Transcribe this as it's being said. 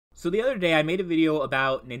So the other day I made a video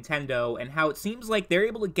about Nintendo and how it seems like they're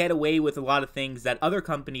able to get away with a lot of things that other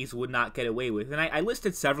companies would not get away with. And I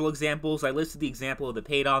listed several examples. I listed the example of the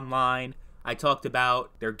paid online. I talked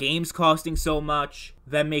about their games costing so much,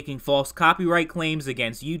 them making false copyright claims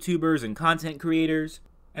against YouTubers and content creators.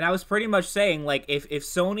 And I was pretty much saying, like, if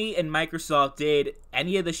Sony and Microsoft did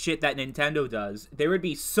any of the shit that Nintendo does, there would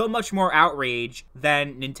be so much more outrage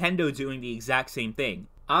than Nintendo doing the exact same thing.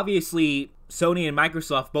 Obviously, Sony and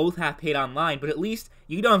Microsoft both have paid online, but at least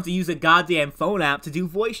you don't have to use a goddamn phone app to do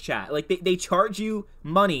voice chat. Like, they charge you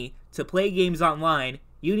money to play games online.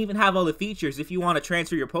 You don't even have all the features. If you want to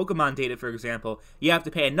transfer your Pokemon data, for example, you have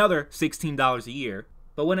to pay another $16 a year.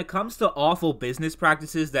 But when it comes to awful business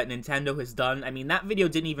practices that Nintendo has done, I mean, that video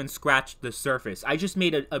didn't even scratch the surface. I just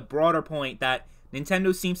made a broader point that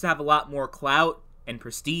Nintendo seems to have a lot more clout and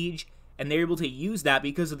prestige, and they're able to use that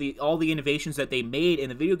because of all the innovations that they made in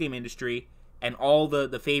the video game industry and all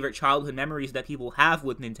the favorite childhood memories that people have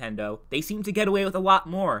with Nintendo. They seem to get away with a lot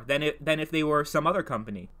more than if they were some other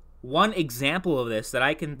company. One example of this that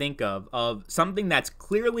I can think of something that's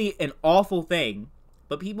clearly an awful thing,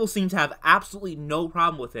 but people seem to have absolutely no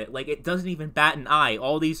problem with it. Like, it doesn't even bat an eye.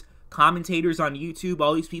 All these commentators on YouTube,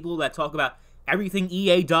 all these people that talk about everything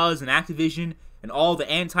EA does and Activision and all the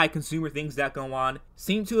anti-consumer things that go on,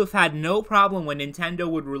 seem to have had no problem when Nintendo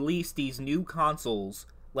would release these new consoles,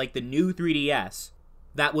 like the new 3DS,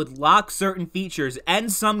 that would lock certain features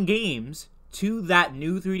and some games to that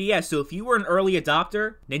new 3DS. So if you were an early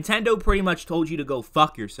adopter, Nintendo pretty much told you to go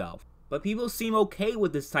fuck yourself. But people seem okay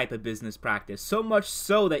with this type of business practice, so much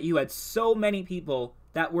so that you had so many people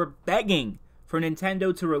that were begging for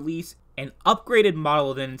Nintendo to release an upgraded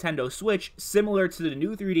model of the Nintendo Switch similar to the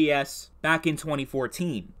new 3DS back in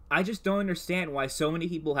 2014. I just don't understand why so many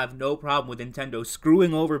people have no problem with Nintendo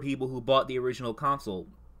screwing over people who bought the original console.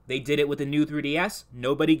 They did it with the new 3DS,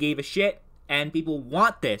 nobody gave a shit, and people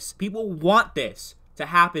want this. People want this to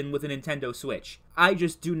happen with a Nintendo Switch. I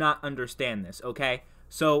just do not understand this, okay?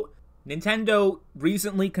 So, Nintendo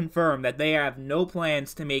recently confirmed that they have no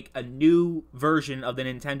plans to make a new version of the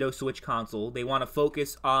Nintendo Switch console. They want to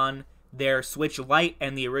focus on their Switch Lite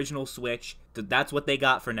and the original Switch. That's what they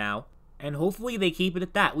got for now. And hopefully they keep it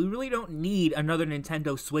at that. We really don't need another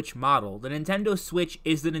Nintendo Switch model. The Nintendo Switch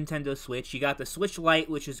is the Nintendo Switch. You got the Switch Lite,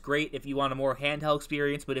 which is great if you want a more handheld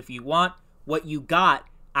experience, but if you want what you got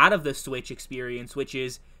out of the Switch experience, which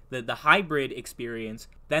is the hybrid experience,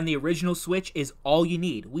 then the original Switch is all you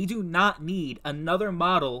need. We do not need another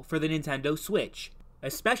model for the Nintendo Switch,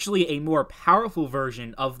 especially a more powerful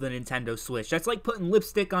version of the Nintendo Switch. That's like putting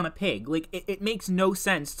lipstick on a pig. Like, it makes no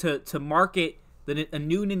sense to market a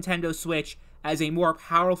new Nintendo Switch as a more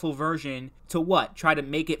powerful version to what? Try to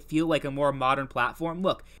make it feel like a more modern platform?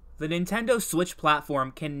 Look, the Nintendo Switch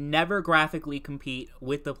platform can never graphically compete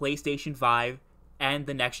with the PlayStation 5 and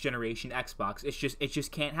the next generation Xbox. It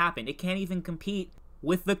just can't happen. It can't even compete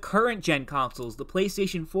with the current gen consoles, the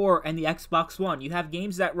PlayStation 4 and the Xbox One. You have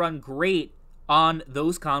games that run great on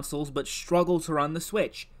those consoles but struggle to run the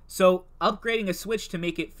Switch. So upgrading a Switch to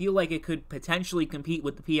make it feel like it could potentially compete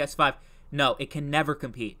with the PS5, no, it can never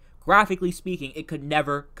compete. Graphically speaking, it could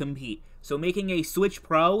never compete. So making a Switch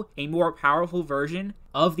Pro a more powerful version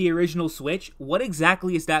of the original Switch, what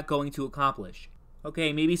exactly is that going to accomplish?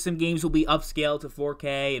 Okay, maybe some games will be upscaled to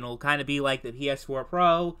 4K and it'll kind of be like the PS4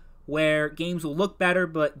 Pro, where games will look better,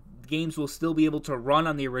 but games will still be able to run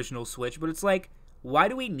on the original Switch. But it's like, why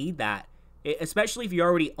do we need that? Especially if you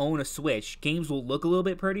already own a Switch, games will look a little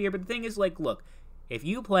bit prettier. But the thing is, like, look, if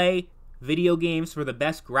you play video games for the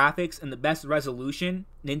best graphics and the best resolution,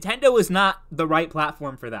 Nintendo is not the right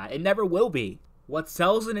platform for that. It never will be. What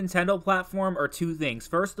sells a Nintendo platform are two things.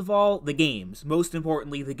 First of all, the games. Most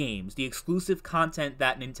importantly, the games. The exclusive content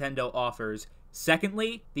that Nintendo offers.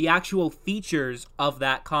 Secondly, the actual features of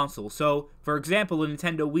that console. So, for example, the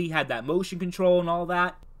Nintendo Wii had that motion control and all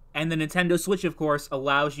that. And the Nintendo Switch, of course,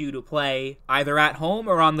 allows you to play either at home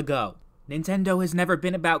or on the go. Nintendo has never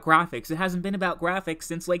been about graphics. It hasn't been about graphics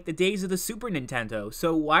since, like, the days of the Super Nintendo.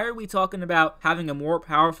 So why are we talking about having a more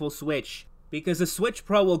powerful Switch? Because the Switch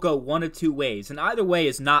Pro will go one of two ways, and either way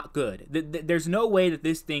is not good. There's no way that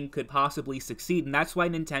this thing could possibly succeed, and that's why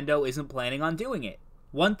Nintendo isn't planning on doing it.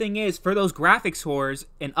 One thing is, for those graphics whores,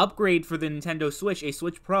 an upgrade for the Nintendo Switch, a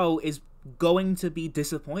Switch Pro, is going to be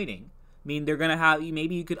disappointing. I mean, they're going to have,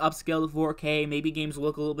 maybe you could upscale to 4K, maybe games will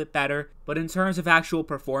look a little bit better, but in terms of actual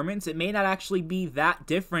performance, it may not actually be that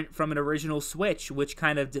different from an original Switch, which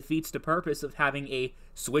kind of defeats the purpose of having a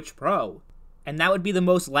Switch Pro. And that would be the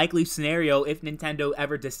most likely scenario if Nintendo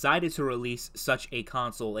ever decided to release such a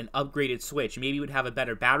console, an upgraded Switch. Maybe it would have a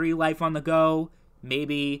better battery life on the go,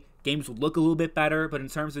 maybe games would look a little bit better, but in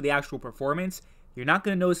terms of the actual performance, you're not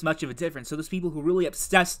going to notice much of a difference. So those people who are really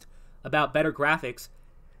obsessed about better graphics,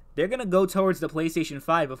 they're going to go towards the PlayStation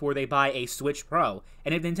 5 before they buy a Switch Pro.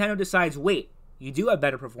 And if Nintendo decides, wait, you do have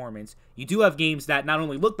better performance, you do have games that not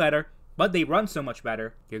only look better, but they run so much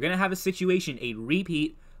better, you're going to have a situation, a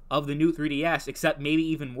repeat of the new 3DS, except maybe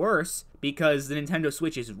even worse, because the Nintendo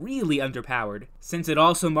Switch is really underpowered, since it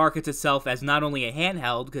also markets itself as not only a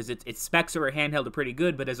handheld, because its specs are a handheld are pretty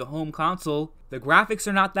good, but as a home console, the graphics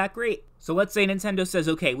are not that great. So let's say Nintendo says,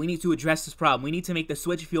 okay, we need to address this problem, we need to make the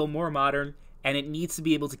Switch feel more modern, and it needs to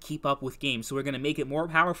be able to keep up with games, so we're going to make it more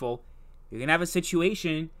powerful. You're going to have a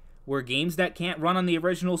situation where games that can't run on the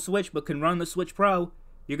original Switch but can run on the Switch Pro,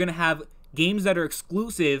 you're going to have games that are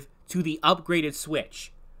exclusive to the upgraded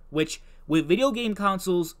Switch, which, with video game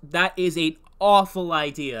consoles, that is an awful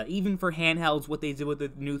idea. Even for handhelds, what they did with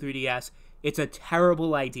the new 3DS, it's a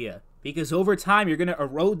terrible idea. Because over time, you're going to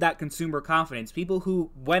erode that consumer confidence. People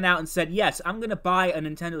who went out and said, yes, I'm going to buy a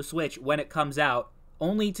Nintendo Switch when it comes out,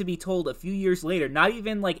 only to be told a few years later, not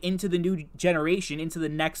even like into the new generation, into the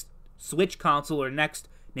next Switch console or next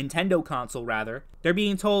Nintendo console, rather, they're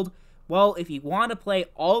being told, well, if you want to play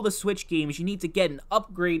all the Switch games, you need to get an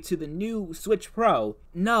upgrade to the new Switch Pro.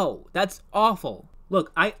 No, that's awful.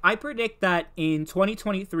 Look, I predict that in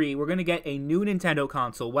 2023, we're going to get a new Nintendo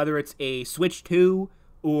console, whether it's a Switch 2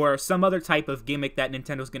 or some other type of gimmick that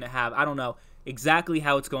Nintendo's going to have. I don't know exactly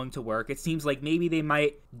how it's going to work. It seems like maybe they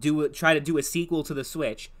might try to do a sequel to the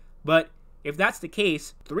Switch, but if that's the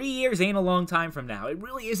case, 3 years ain't a long time from now. It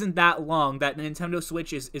really isn't that long that the Nintendo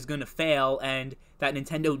Switch is going to fail and that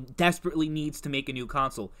Nintendo desperately needs to make a new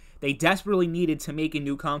console. They desperately needed to make a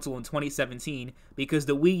new console in 2017 because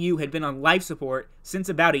the Wii U had been on life support since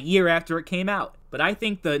about a year after it came out. But I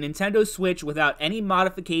think the Nintendo Switch, without any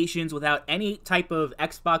modifications, without any type of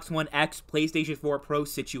Xbox One X, PlayStation 4 Pro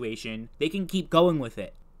situation, they can keep going with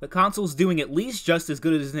it. The console's doing at least just as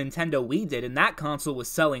good as Nintendo Wii did, and that console was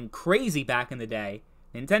selling crazy back in the day.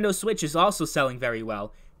 Nintendo Switch is also selling very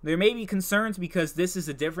well. There may be concerns because this is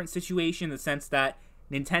a different situation in the sense that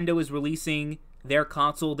Nintendo is releasing their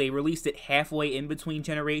console. They released it halfway in between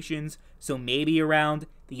generations, so maybe around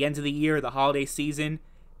the end of the year, the holiday season,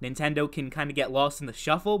 Nintendo can kind of get lost in the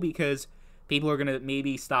shuffle because people are going to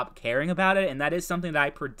maybe stop caring about it, and that is something that I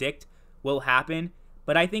predict will happen.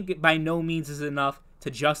 But I think it by no means is enough to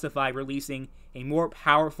justify releasing a more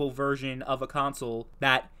powerful version of a console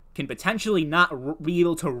that can potentially not be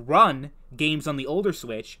able to run games on the older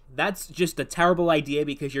Switch. That's just a terrible idea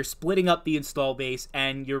because you're splitting up the install base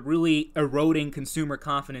and you're really eroding consumer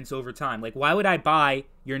confidence over time. Like, why would I buy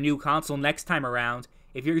your new console next time around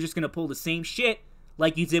if you're just going to pull the same shit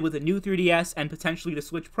like you did with the new 3DS and potentially the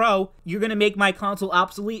Switch Pro? You're going to make my console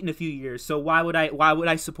obsolete in a few years, so why would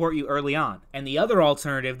I support you early on? And the other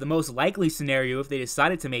alternative, the most likely scenario if they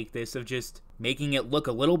decided to make this, of just making it look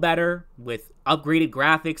a little better with upgraded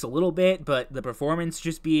graphics a little bit, but the performance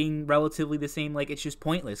just being relatively the same, like it's just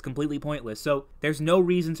pointless, completely pointless. So there's no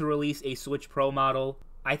reason to release a Switch Pro model.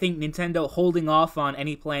 I think Nintendo holding off on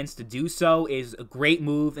any plans to do so is a great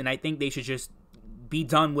move, and I think they should just be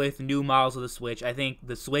done with new models of the Switch. I think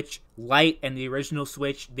the Switch Lite and the original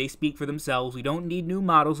Switch, they speak for themselves. We don't need new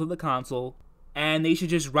models of the console, and they should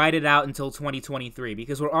just ride it out until 2023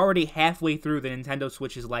 because we're already halfway through the Nintendo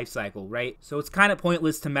Switch's life cycle, right? So it's kind of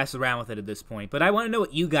pointless to mess around with it at this point. But I want to know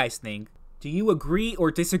what you guys think. Do you agree or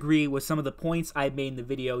disagree with some of the points I made in the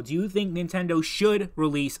video? Do you think Nintendo should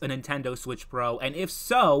release a Nintendo Switch Pro? And if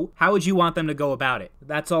so, how would you want them to go about it?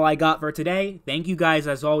 That's all I got for today. Thank you guys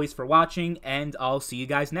as always for watching, and I'll see you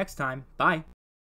guys next time. Bye.